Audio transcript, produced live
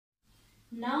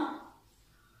Now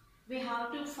we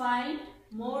have to find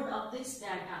mode of this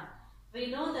data.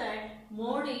 We know that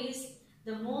mode is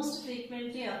the most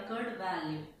frequently occurred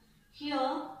value.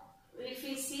 Here, if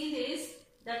we see this,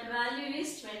 that value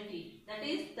is 20. That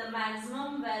is the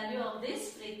maximum value of these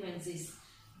frequencies.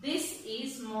 This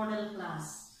is model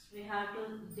class. We have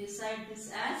to decide this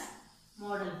as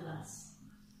model class.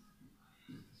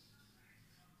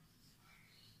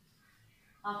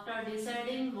 After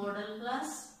deciding model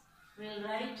class, we will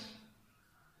write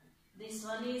this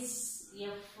one is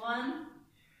F1,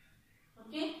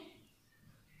 okay,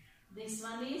 this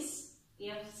one is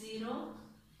F0,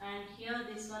 and here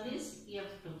this one is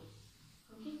F2,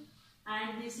 okay,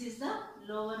 and this is the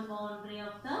lower boundary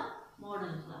of the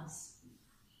model class,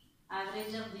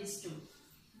 average of these two,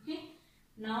 okay.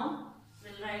 Now we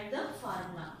will write the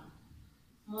formula.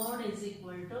 Mode is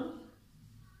equal to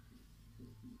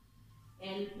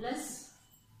L plus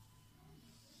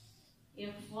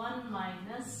F1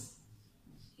 minus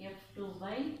F2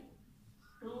 by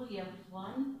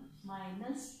 2F1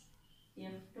 minus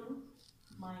F2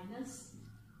 minus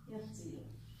F0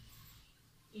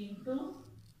 into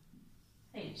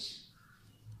H.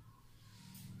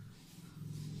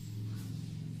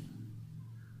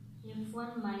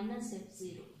 F1 minus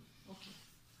F0. Okay.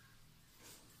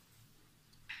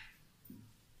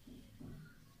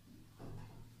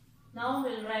 Now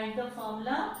we'll write the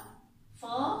formula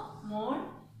for mode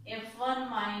F1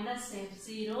 minus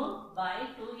F0 by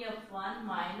 2F1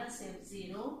 minus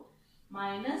F0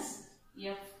 minus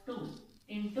F2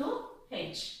 into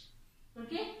H.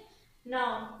 Okay.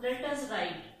 Now let us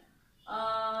write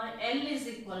L is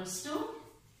equals to,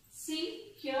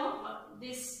 see here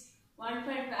this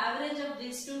 120, average of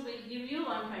these two will give you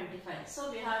 125.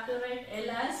 So we have to write L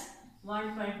as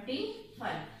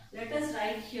 125. Let us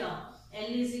write here L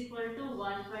is equal to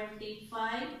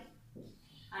 125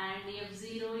 and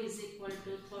F0 is equal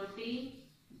to 30,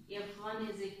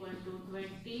 F1 is equal to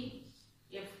 20,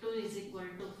 F2 is equal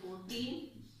to 14,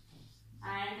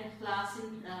 and class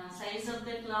in, size of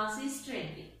the class is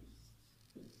 20.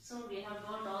 So we have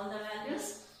got all the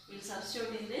values. We will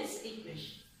substitute in this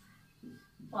equation.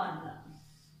 Formula.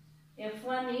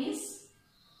 F1 is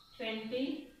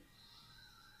 20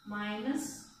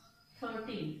 minus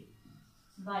 13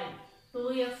 by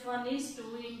 2F1 is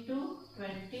 2 into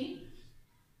 20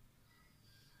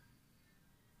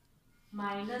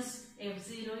 minus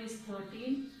F0 is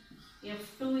 13,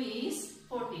 F2 is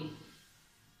 14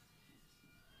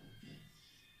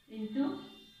 into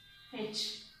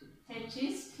H. H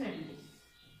is 20.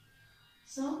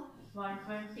 So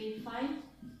 125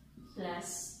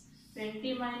 plus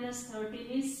 20 minus 13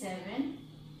 is 7.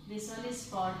 This one is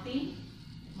 40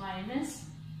 minus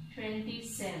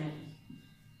 27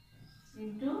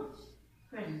 into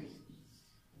 20.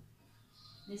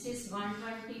 This is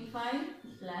 125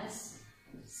 plus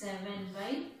 7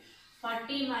 by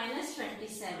 40 minus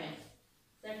 27.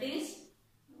 That is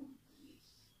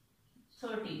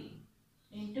 30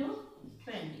 into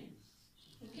 20.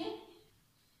 Okay.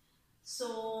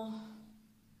 So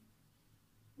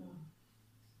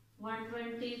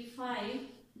 125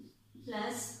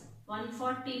 plus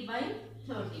 140 by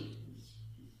 30.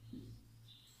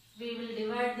 We will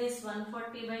divide this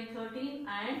 140 by 30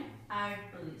 and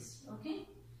add to this. Okay.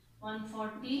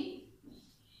 140,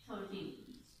 30.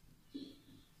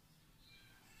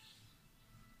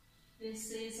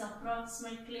 This is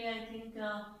approximately, I think,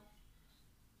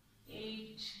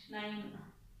 8, 9,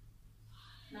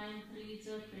 9 3s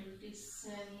are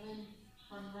 27,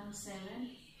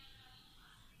 117.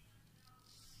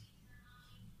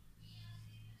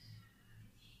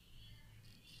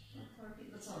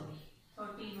 Sorry,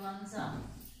 13 ones are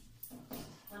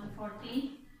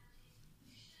 140,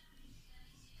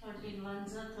 13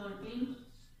 ones are 13,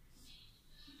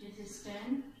 this is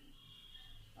 10,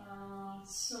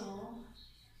 so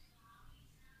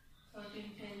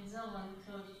 13 tens are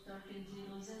 130, 13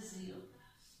 zeros are 0,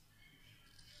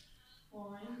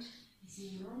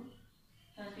 0.0,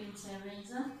 13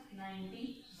 sevens are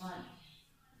 91,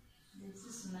 this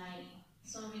is 9.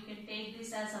 So we can take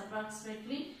this as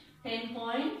approximately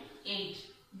 10.8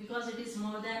 because it is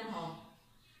more than half.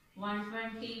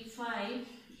 125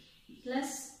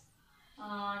 plus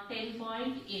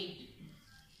 10.8.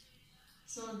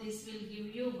 So this will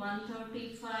give you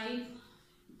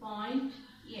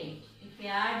 135.8. If we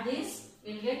add this,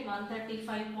 we will get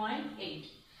 135.8.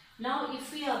 Now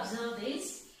if we observe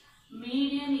this,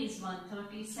 median is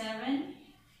 137,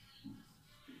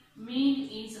 mean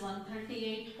is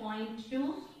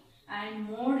 138.2 and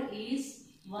mode is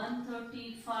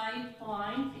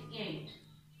 135.8.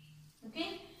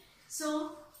 Okay.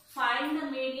 So find the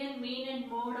median, mean and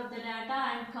mode of the data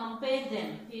data and compare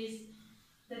them.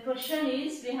 The question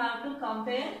is we have to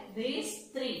compare these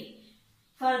three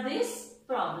for this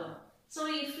problem. So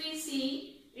if we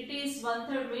see, it is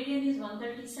median is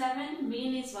 137,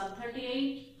 mean is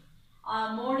 138,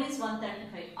 mode is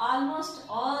 135. Almost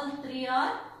all three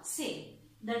are same.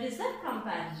 That is the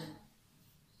comparison.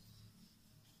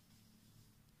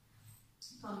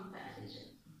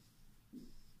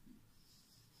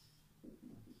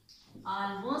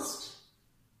 Almost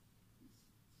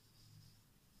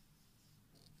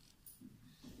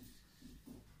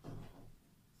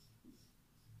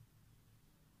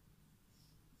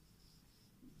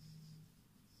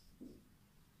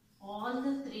all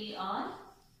the three are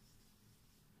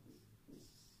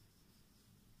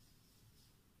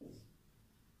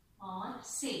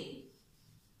same.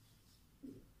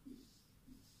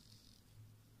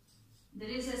 There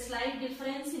is a slight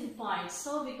difference in points,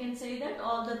 so we can say that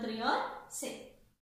all the three are same.